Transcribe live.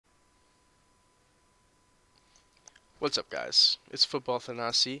What's up, guys? It's Football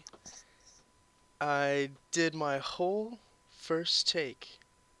Thanasi. I did my whole first take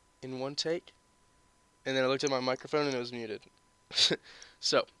in one take, and then I looked at my microphone and it was muted.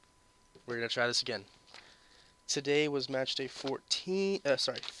 So, we're gonna try this again. Today was match day 15,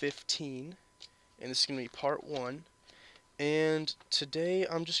 and this is gonna be part 1. And today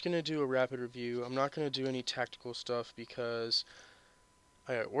I'm just gonna do a rapid review. I'm not gonna do any tactical stuff because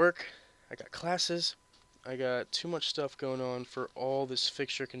I got work, I got classes, I got too much stuff going on for all this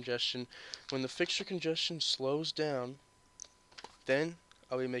fixture congestion. When the fixture congestion slows down, then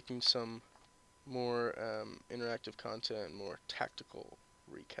I'll be making some more interactive content, more tactical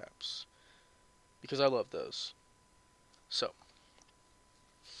recaps, because I love those. So,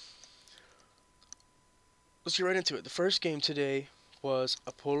 let's get right into it. The first game today was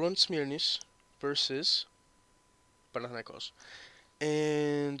Apollon Smirnis versus Panathinaikos.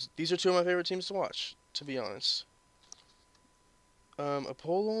 And these are two of my favorite teams to watch, to be honest.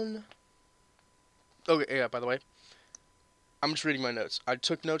 Apollon... Okay, yeah, by the way, I'm just reading my notes. I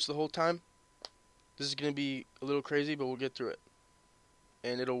took notes the whole time. This is going to be a little crazy, but we'll get through it.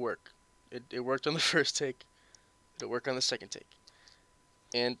 And it'll work. It worked on the first take. It'll work on the second take.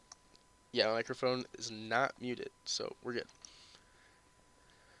 And, yeah, my microphone is not muted, so we're good.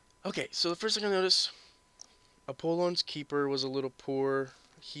 Okay, so the first thing I noticed, Apollon's keeper was a little poor.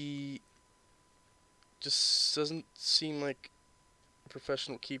 He just doesn't seem like a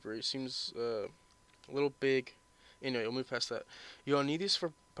professional keeper. He seems a little big. Anyway, we'll move past that. Ioannidis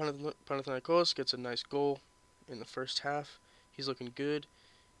for Panathinaikos gets a nice goal in the first half. He's looking good.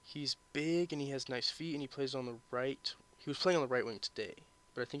 He's big and he has nice feet and he plays on the right. He was playing on the right wing today,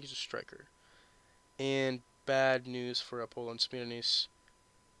 but I think he's a striker. And bad news for Apollon Smirnis.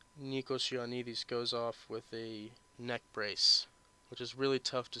 Nikos Ioannidis goes off with a neck brace, which is really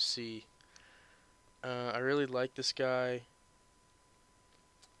tough to see. I really like this guy.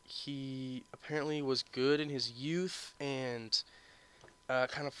 He apparently was good in his youth and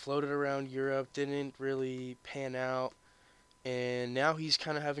kind of floated around Europe, didn't really pan out, and now he's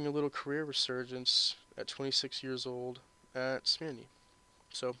kind of having a little career resurgence at 26 years old at Smyrna.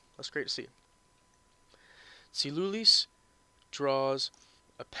 So that's great to see. Tsiloulis draws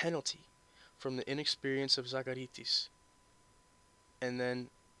a penalty from the inexperience of Zagaritis, and then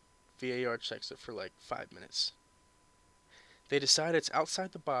VAR checks it for like 5 minutes. They decide it's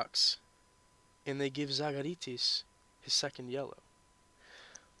outside the box, and they give Zagaritis his second yellow.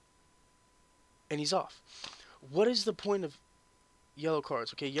 And he's off. What is the point of yellow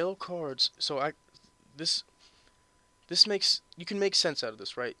cards? Okay, yellow cards. So this makes, you can make sense out of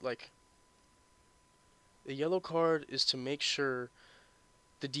this, right? Like, the yellow card is to make sure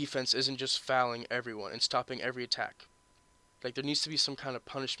the defense isn't just fouling everyone and stopping every attack. Like, there needs to be some kind of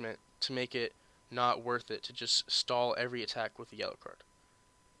punishment to make it not worth it to just stall every attack with a yellow card.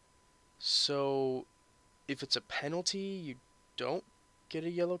 So, if it's a penalty, you don't get a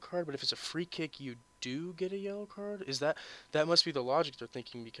yellow card, but if it's a free kick, you do get a yellow card. That must be the logic they're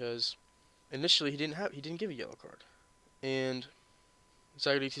thinking, because initially he didn't give a yellow card, and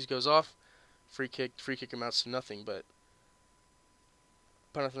Zagaritis goes off, free kick amounts to nothing. But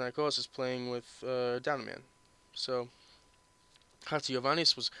Panathinaikos is playing with down a man, so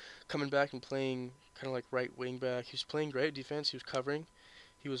Hatziovanis was coming back and playing kind of like right wing back. He was playing great defense. He was covering.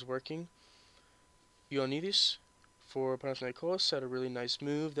 He was working. Ioannidis for Panathinaikos had a really nice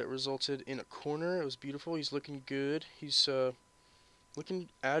move that resulted in a corner. It was beautiful. He's looking good. He's looking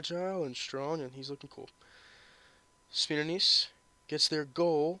agile and strong, and he's looking cool. Smirnis gets their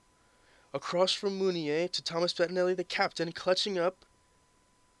goal across from Mounier to Thomas Bettinelli, the captain, clutching up,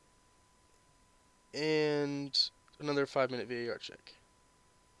 and another 5-minute VAR check.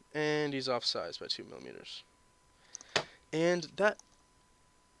 And he's offsides by 2 millimeters. And that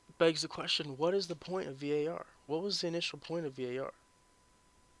begs the question, what is the point of VAR? What was the initial point of VAR?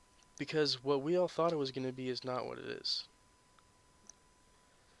 Because what we all thought it was going to be is not what it is.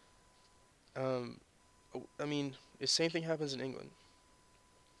 I mean, the same thing happens in England.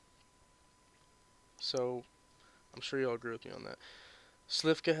 So, I'm sure you'll agree with me on that.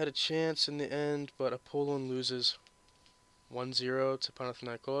 Slivka had a chance in the end, but Apollon loses 1-0 to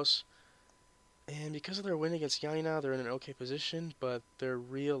Panathinaikos. And because of their win against Yanina, they're in an okay position, but their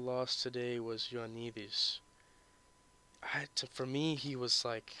real loss today was Ioannidis. For me, he was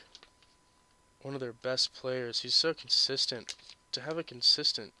like one of their best players. He's so consistent. To have a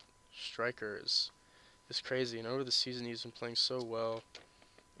consistent striker is crazy. And over the season, he's been playing so well,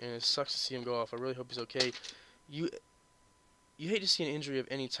 and it sucks to see him go off. I really hope he's okay. You hate to see an injury of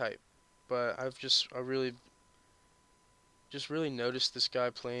any type, but I really noticed this guy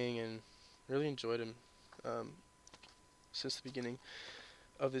playing and really enjoyed him. since the beginning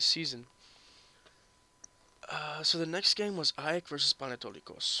of this season. So the next game was Ajax versus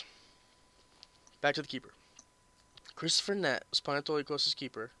Panetolikos. Back to the keeper. Christopher Net was Panetolikos'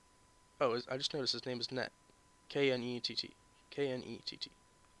 keeper. Oh, I just noticed his name is Net. Knett. Knett.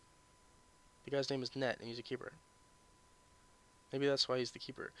 The guy's name is Net, and he's a keeper. Maybe that's why he's the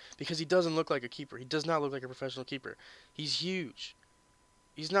keeper. Because he doesn't look like a keeper. He does not look like a professional keeper. He's huge.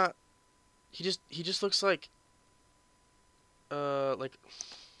 He's not. He just looks like like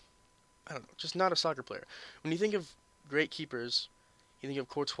I don't know, just not a soccer player. When you think of great keepers, you think of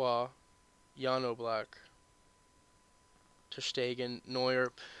Courtois, Jan Oblak, Ter Stegen,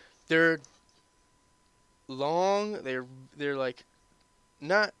 Neuer. They're long. They're like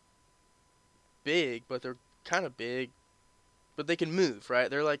not big, but they're kind of big. But they can move, right?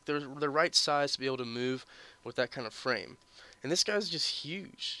 They're like they're the right size to be able to move with that kind of frame. And this guy's just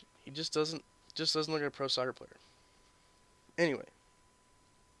huge. He just doesn't look like a pro soccer player. Anyway,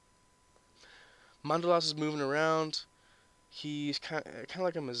 Mandalas is moving around. He's kind of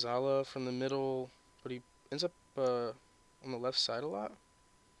like a Mazzala from the middle, but he ends up on the left side a lot.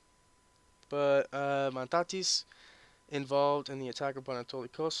 But Mantatis involved in the attack of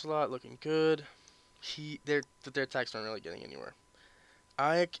Panetolikos a lot, looking good. Their attacks aren't really getting anywhere.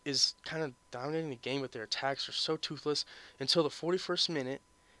 Ajax is kind of dominating the game, but their attacks are so toothless until the 41st minute.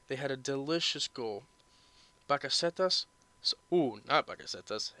 They had a delicious goal. Bakasetas, not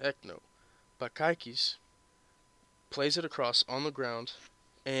Bakasetas, heck no. Bakaikis plays it across on the ground,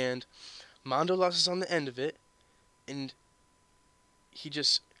 and Mandolas is on the end of it, and he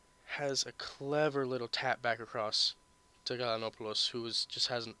just has a clever little tap back across to Galanopoulos, who just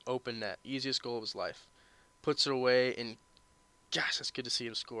has an open net. Easiest goal of his life. Puts it away, and gosh, it's good to see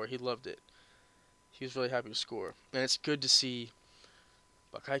him score. He loved it. He was really happy to score. And it's good to see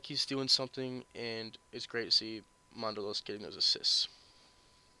Bakaiki's doing something, and it's great to see Mandolos getting those assists.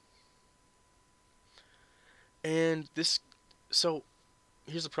 And so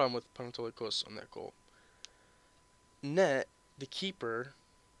here's the problem with Panetolikos on that goal. Net, the keeper,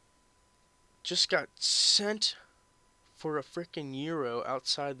 just got sent for a freaking Euro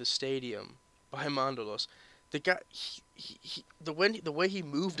outside the stadium by Mandolos. The guy, the way he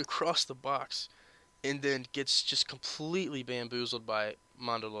moved across the box, and then gets just completely bamboozled by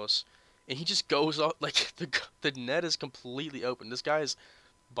Mandolos, and he just goes off like the net is completely open. This guy is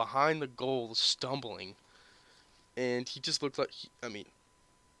behind the goal, stumbling, and he just looked like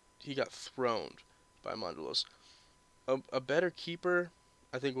he got thrown by Mandolos. A better keeper,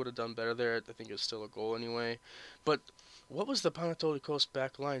 I think, would have done better there. I think it's still a goal anyway. But what was the Panetolikos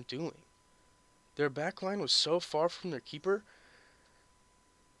back line doing? Their back line was so far from their keeper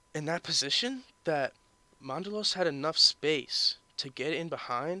in that position that Mandolos had enough space to get in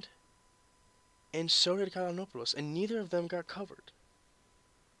behind, and so did Galanopoulos, and neither of them got covered.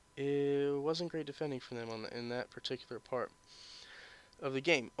 It wasn't great defending from them in that particular part of the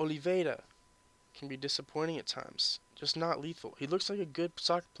game. Oliveira can be disappointing at times, just not lethal. He looks like a good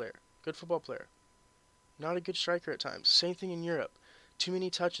soccer player, good football player, not a good striker at times. Same thing in Europe. Too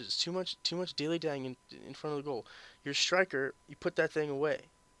many touches, too much dilly-dallying in front of the goal. Your striker, you put that thing away.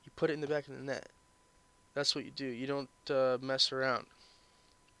 You put it in the back of the net. That's what you do. You don't mess around.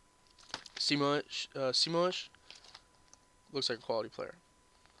 Simoes looks like a quality player.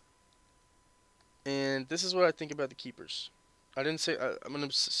 And this is what I think about the keepers. I'm going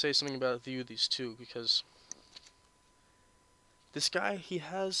to say something about a few of these too, because this guy, he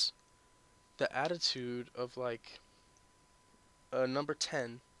has the attitude of like a number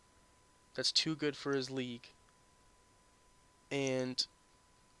 10 that's too good for his league. And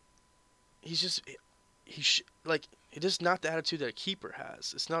he's just it is not the attitude that a keeper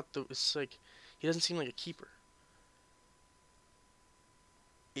has. It's like he doesn't seem like a keeper.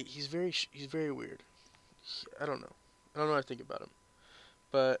 He's very weird. I don't know what I think about him.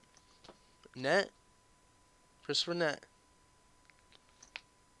 But Christopher Net,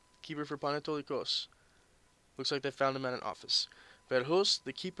 keeper for Panetolikos, looks like they found him at an office. Verhulst,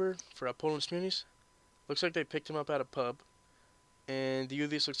 the keeper for Apollon Smyrnis, looks like they picked him up at a pub. And the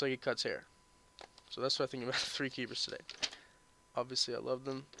Diudis looks like he cuts hair. So that's what I think about the three keepers today. Obviously, I love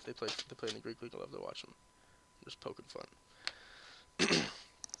them. They play in the Greek League. I love to watch them. I'm just poking fun.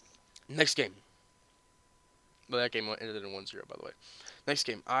 Next game. Well, that game ended in 1-0, by the way. Next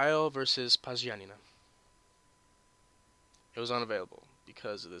game, Isle versus Pazianina. It was unavailable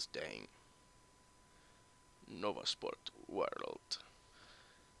because of this dang Nova Sport World.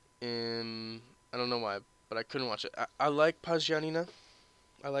 I don't know why, but I couldn't watch it. I like Pazianina.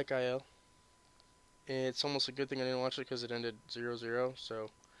 I like IL. It's almost a good thing I didn't watch it because it ended 0-0. So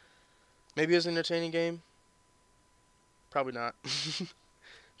maybe it was an entertaining game. Probably not.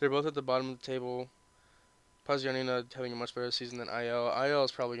 They're both at the bottom of the table. Pazianina having a much better season than IL. IL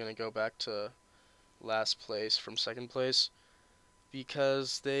is probably going to go back to last place from second place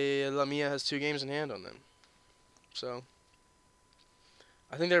because Lamia has 2 games in hand on them. So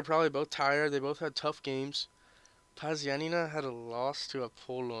I think they're probably both tired. They both had tough games. Pazianina had a loss to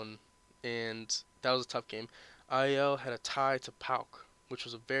Apollon, and that was a tough game. IL had a tie to Pauk, which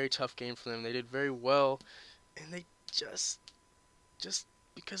was a very tough game for them. They did very well, and they just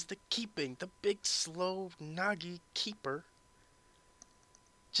because the keeping, the big slow Nagi keeper,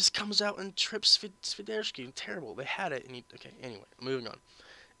 just comes out and trips Swiderski. Terrible. They had it, and okay. Anyway, moving on.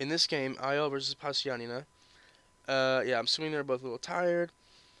 In this game, IL versus Pazianina. Yeah, I'm assuming they're both a little tired.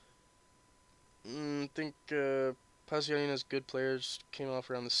 I think Pazianina's good players came off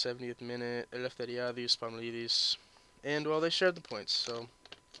around the 70th minute. Eleftheriadis, Spamlidis, and well, they shared the points, so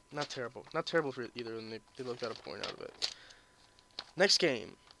not terrible. Not terrible for either, and they both got a point out of it. Next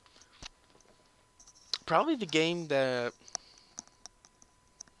game. Probably the game that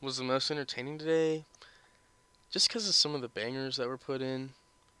was the most entertaining today, just because of some of the bangers that were put in.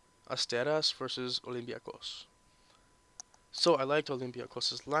 Asteras versus Olympiacos. So I liked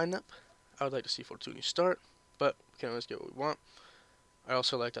Olympiacos' lineup. I would like to see Fortuny start, but we can't always get what we want. I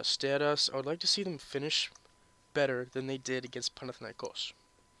also liked Asteras. I would like to see them finish better than they did against Panathinaikos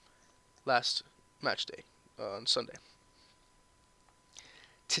last match day on Sunday.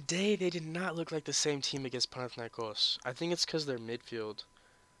 Today, they did not look like the same team against Panathinaikos. I think it's because their midfield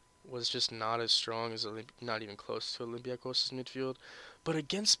was just not as strong as not even close to Olympiacos' midfield. But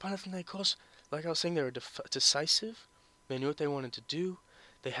against Panathinaikos, like I was saying, they were decisive. They knew what they wanted to do.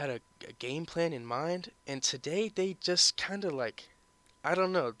 They had a game plan in mind. And today, they just kind of like, I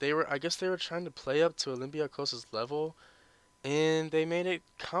don't know. I guess they were trying to play up to Olympiacos' level, and they made it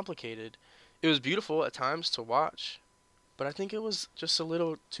complicated. It was beautiful at times to watch, but I think it was just a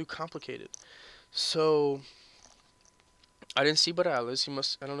little too complicated. So I didn't see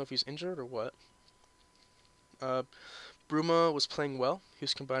Barales. I don't know if he's injured or what. Bruma was playing well. He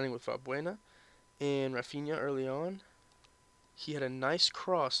was combining with Valbuena and Rafinha early on. He had a nice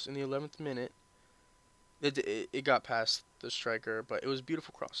cross in the 11th minute. It got past the striker, but it was a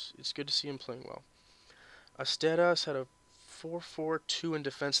beautiful cross. It's good to see him playing well. Asteras had a 4-4-2 in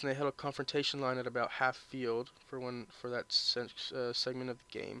defense, and they held a confrontation line at about half field for that segment of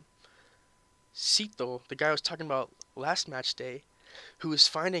the game. Cito, the guy I was talking about last match day, who was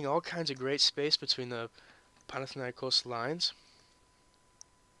finding all kinds of great space between the Panathinaikos lines,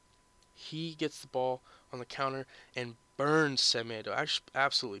 he gets the ball on the counter and burns Semedo. Actually,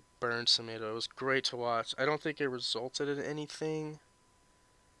 absolutely burned Semedo. It was great to watch. I don't think it resulted in anything,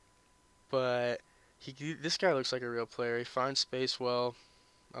 but this guy looks like a real player. He finds space well.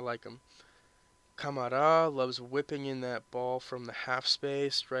 I like him. Camara loves whipping in that ball from the half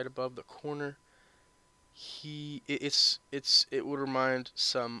space right above the corner. It would remind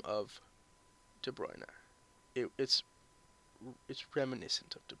some of De Bruyne. It's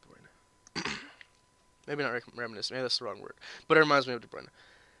reminiscent of De Bruyne. Maybe not reminiscent. Maybe that's the wrong word. But it reminds me of De Bruyne.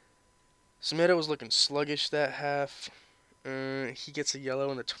 Semedo was looking sluggish that half. He gets a yellow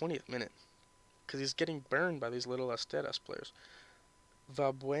in the 20th minute because he's getting burned by these little Asteras players.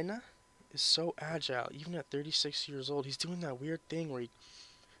 Valbuena is so agile, even at 36 years old. He's doing that weird thing where he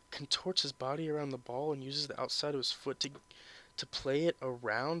contorts his body around the ball and uses the outside of his foot to play it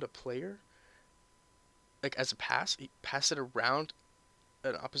around a player. Like as a pass, he pass it around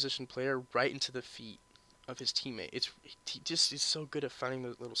an opposition player right into the feet of his teammate. He just is so good at finding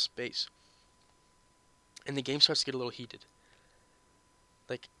the little space. And the game starts to get a little heated.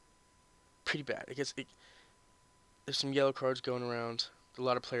 Like, pretty bad. There's some yellow cards going around. A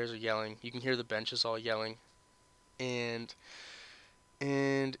lot of players are yelling. You can hear the benches all yelling. And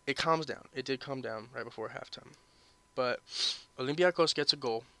it calms down. It did calm down right before halftime. But Olympiacos gets a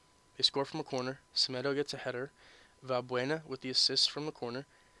goal. They score from a corner. Semedo gets a header. Valbuena with the assist from the corner.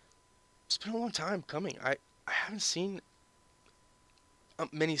 It's been a long time coming. I haven't seen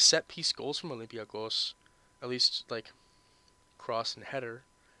many set-piece goals from Olympiacos. At least, like, cross and header.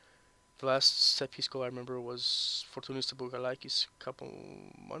 The last set-piece goal I remember was Fortunis to Bukalakis a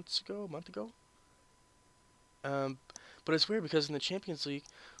month ago. But it's weird because in the Champions League,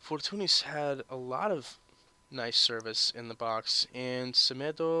 Fortunis had a lot of nice service in the box, and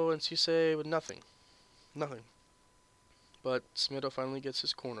Semedo and Cisse with nothing. But Semedo finally gets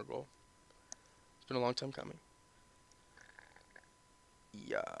his corner goal. It's been a long time coming.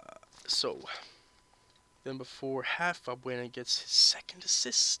 Yeah, so then before half, Valbuena gets his second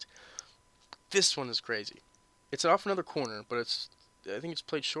assist. This one is crazy. It's off another corner, but I think it's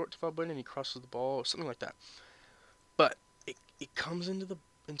played short to Valbuena and he crosses the ball or something like that. But it comes into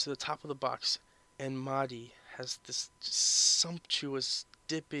the top of the box, and Mady has this just sumptuous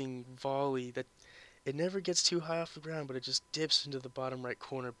dipping volley that it never gets too high off the ground, but it just dips into the bottom right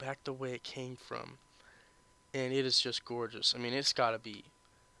corner back the way it came from. And it is just gorgeous. I mean, it's got to be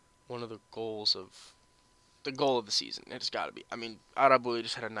one of the goal of the season. It's got to be. I mean, Arabuli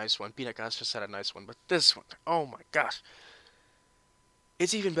just had a nice one. Pinakas just had a nice one. But this one, oh my gosh.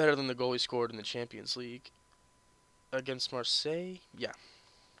 It's even better than the goal he scored in the Champions League against Marseille. Yeah.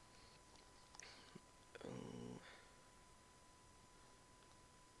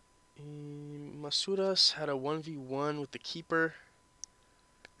 Masuras had a 1v1 with the keeper.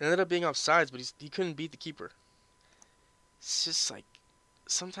 It ended up being offsides, but he couldn't beat the keeper. It's just like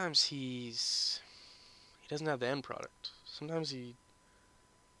sometimes he doesn't have the end product. Sometimes he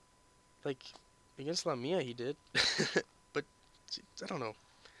like against Lamia he did, but I don't know.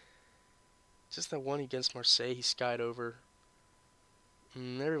 Just that one against Marseille he skied over.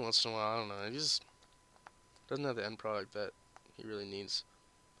 Every once in a while, I don't know. He just doesn't have the end product that he really needs.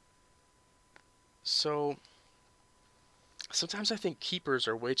 So sometimes I think keepers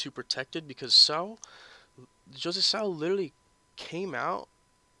are way too protected because Jose Sao literally came out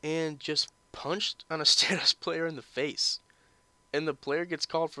and just punched Anastasis player in the face. And the player gets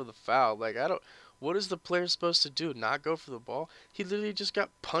called for the foul. Like, what is the player supposed to do? Not go for the ball? He literally just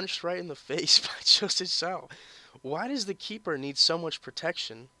got punched right in the face by Jose Sao. Why does the keeper need so much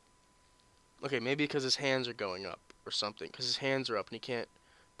protection? Okay, maybe because his hands are going up or something. Because his hands are up and he can't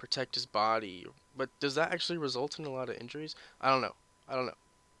protect his body. But does that actually result in a lot of injuries? I don't know. I don't know.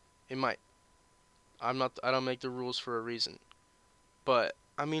 It might. I don't make the rules for a reason. But,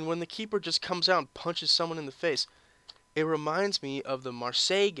 I mean, when the keeper just comes out and punches someone in the face, it reminds me of the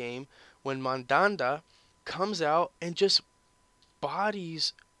Marseille game when Mandanda comes out and just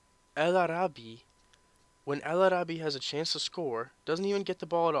bodies El Arabi when El Arabi has a chance to score, doesn't even get the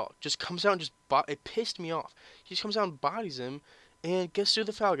ball at all. Just comes out and it pissed me off. He just comes out and bodies him, and guess who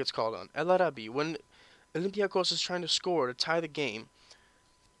the foul gets called on? El Arabi. When Olympiacos is trying to score to tie the game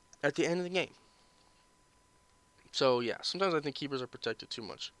at the end of the game. So, yeah, sometimes I think keepers are protected too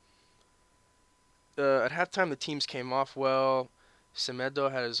much. At halftime, the teams came off well.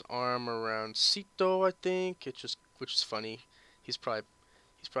 Semedo had his arm around Cito, I think, which is funny. He's probably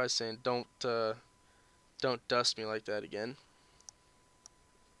saying, "Don't dust me like that again."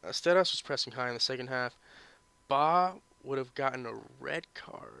 Steras was pressing high in the second half. Ba would have gotten a red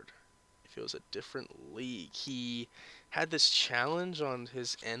card if it was a different league. He had this challenge on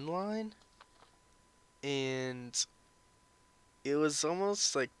his end line, and it was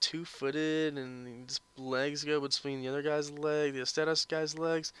almost like two-footed, and his legs go between the other guy's leg, the Esteras guy's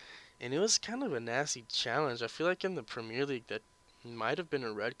legs, and it was kind of a nasty challenge. I feel like in the Premier League that might have been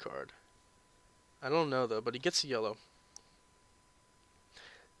a red card. I don't know though, but he gets a yellow.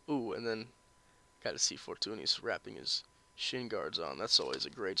 Ooh, and then got to see Fortunis wrapping his shin guards on. That's always a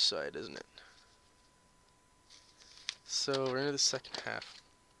great sight, isn't it? So we're into the second half.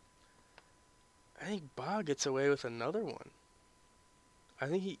 I think Ba gets away with another one. I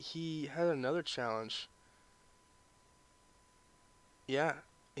think he had another challenge. Yeah,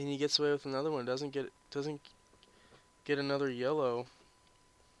 and he gets away with another one. Doesn't get another yellow,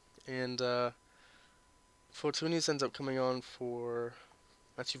 and Fortunis ends up coming on for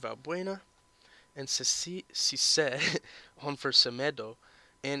Mathieu Valbuena, and Cisse on for Semedo.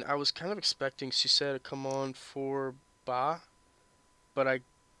 And I was kind of expecting Cisse to come on for Ba, but I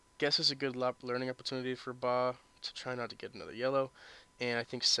guess it's a good learning opportunity for Ba to try not to get another yellow. And I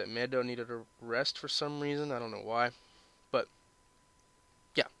think Semedo needed a rest for some reason. I don't know why. But,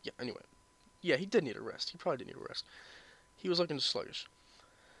 yeah, anyway. Yeah, he did need a rest. He probably did need a rest. He was looking sluggish.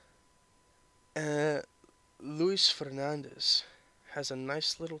 Luis Fernandez has a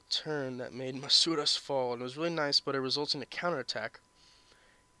nice little turn that made Masuras fall. And it was really nice, but it results in a counterattack.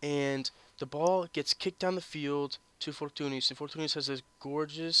 And the ball gets kicked down the field to Fortunis. And Fortunis has this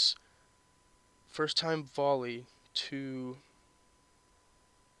gorgeous first-time volley to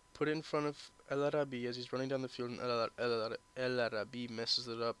put it in front of El Arabi as he's running down the field, and El Arabi messes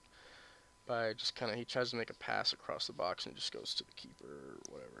it up by just he tries to make a pass across the box and it just goes to the keeper or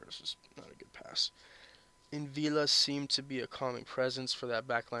whatever. It's just not a good pass. In Villa seemed to be a calming presence for that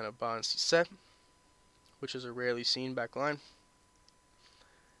backline of Ba and Cisse, which is a rarely seen backline.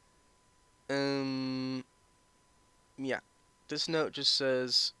 Yeah, this note just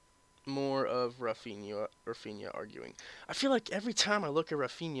says more of Rafinha arguing. I feel like every time I look at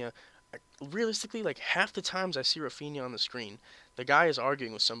Rafinha, realistically, like half the times I see Rafinha on the screen, the guy is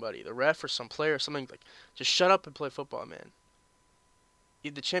arguing with somebody, the ref or some player or something. Like, just shut up and play football, man.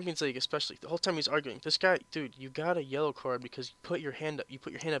 the Champions League especially, the whole time he's arguing, this guy, dude, you got a yellow card because you put your hand up. You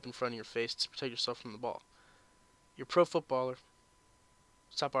put your hand up in front of your face to protect yourself from the ball. You're a pro footballer.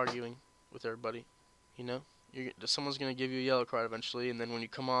 Stop arguing with everybody. You know, someone's gonna give you a yellow card eventually, and then when you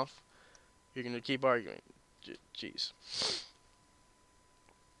come off, you're gonna keep arguing. Jeez.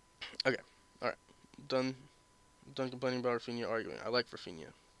 Okay, all right, done. Done complaining about Rafinha arguing. I like Rafinha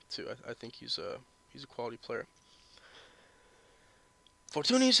too. I think he's a quality player.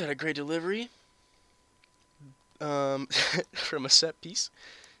 Fortuny's had a great delivery from a set piece,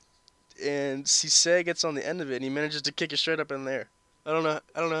 and Cisse gets on the end of it, and he manages to kick it straight up in the air. I don't know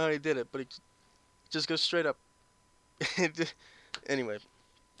how he did it, but he just goes straight up. Anyway,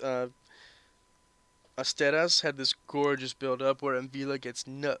 uh, Asteras had this gorgeous build-up where Mvila gets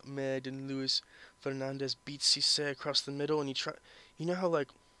nutmegged and Luis Fernandez beats Cisse across the middle, and you know how like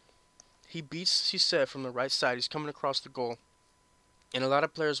he beats Cisse from the right side. He's coming across the goal, and a lot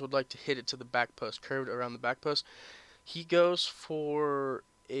of players would like to hit it to the back post, curved around the back post. He goes for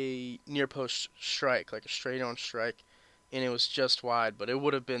a near post strike, like a straight on strike, and it was just wide, but it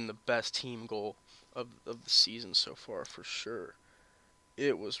would have been the best team goal of the season so far for sure.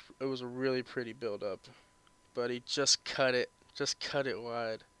 It was a really pretty build up, but he just cut it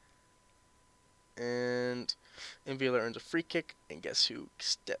wide. And Villa earns a free kick, and guess who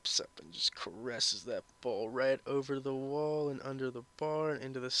steps up and just caresses that ball right over the wall and under the bar and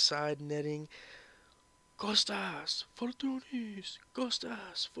into the side netting. Costas Fortunis,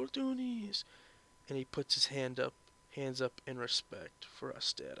 Costas Fortunis, and he puts his hands up in respect for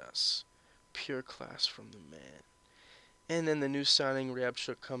Asteras. Pure class from the man. And then the new signing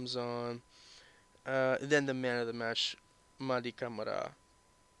Ryabchuk comes on. Then the man of the match, Mady Camara,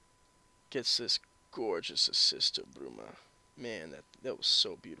 gets this gorgeous assist to Bruma. Man, that was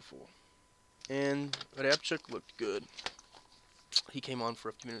so beautiful. And Ryabchuk looked good. He came on for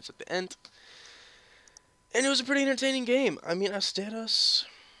a few minutes at the end. And it was a pretty entertaining game. I mean, Asteras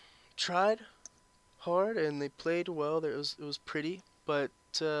tried hard and they played well. It was pretty, but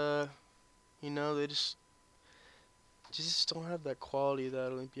you know, they just don't have that quality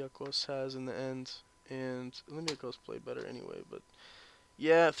that Olympiacos has in the end. And Olympiacos played better anyway, but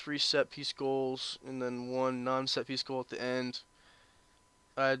yeah, 3 set-piece goals and then 1 non-set-piece goal at the end.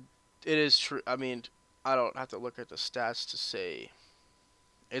 It is true. I mean, I don't have to look at the stats to say.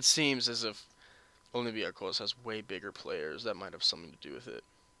 It seems as if Olympiacos has way bigger players. That might have something to do with it.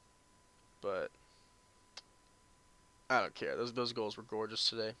 But I don't care. Those goals were gorgeous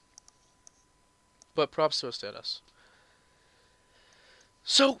today. But props to Asteras.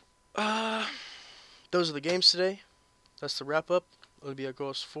 So, those are the games today. That's the wrap up.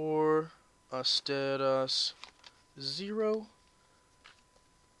 Olympiacos 4, Asteras 0,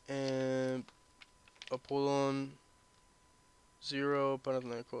 and Apollon 0,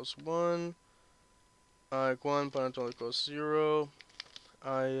 Panathinaikos 1, AEK 1, Panathinaikos 0,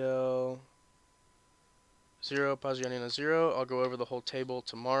 IL 0, Pazianina 0. I'll go over the whole table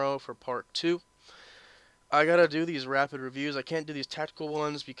tomorrow for part 2. I gotta do these rapid reviews. I can't do these tactical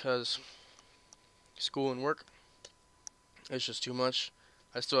ones because school and work. It's just too much.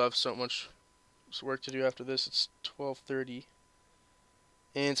 I still have so much work to do after this. It's 12:30.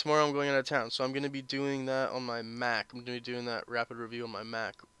 And tomorrow I'm going out of town, so I'm going to be doing that on my Mac. I'm going to be doing that rapid review on my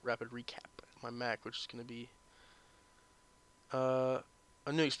Mac, rapid recap on my Mac, which is going to be a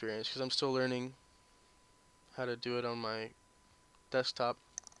new experience because I'm still learning how to do it on my desktop.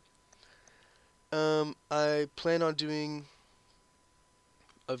 I plan on doing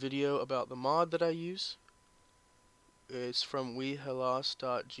a video about the mod that I use. It's from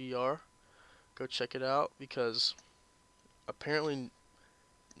wehelas.gr. Go check it out because apparently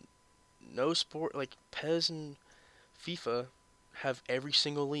no sport, like PES and FIFA, have every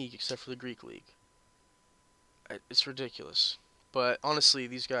single league except for the Greek league. It's ridiculous. But honestly,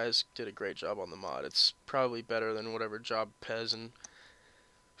 these guys did a great job on the mod. It's probably better than whatever job PES and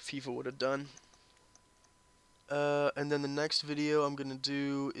FIFA would have done. And then the next video I'm gonna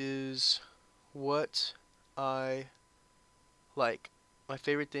do is what I like. My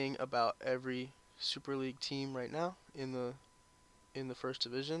favorite thing about every Super League team right now in the first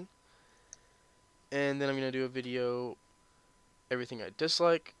division. And then I'm gonna do a video everything I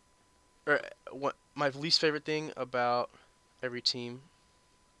dislike, or what my least favorite thing about every team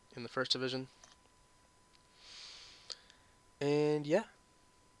in the first division. And yeah,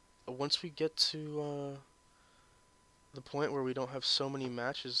 once we get to the point where we don't have so many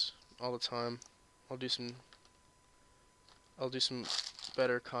matches all the time, I'll do some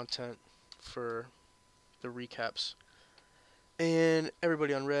better content for the recaps. And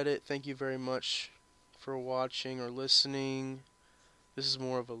everybody on Reddit, thank you very much for watching or listening. This is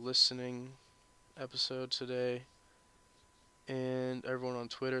more of a listening episode today. And everyone on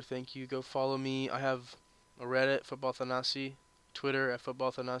Twitter, thank you. Go follow me. I have a Reddit, Football Thanasi, Twitter at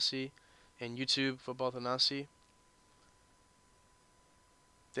Football Thanasi, and YouTube, Football Thanasi.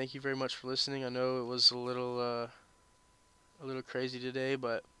 Thank you very much for listening. I know it was a little crazy today,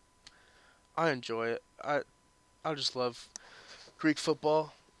 but I enjoy it. I just love Greek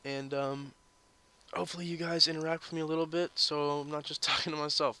football, and hopefully you guys interact with me a little bit, so I'm not just talking to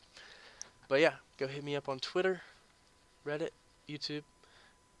myself. But yeah, go hit me up on Twitter, Reddit, YouTube.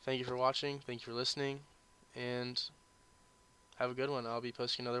 Thank you for watching. Thank you for listening, and have a good one. I'll be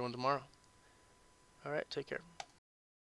posting another one tomorrow. All right, take care.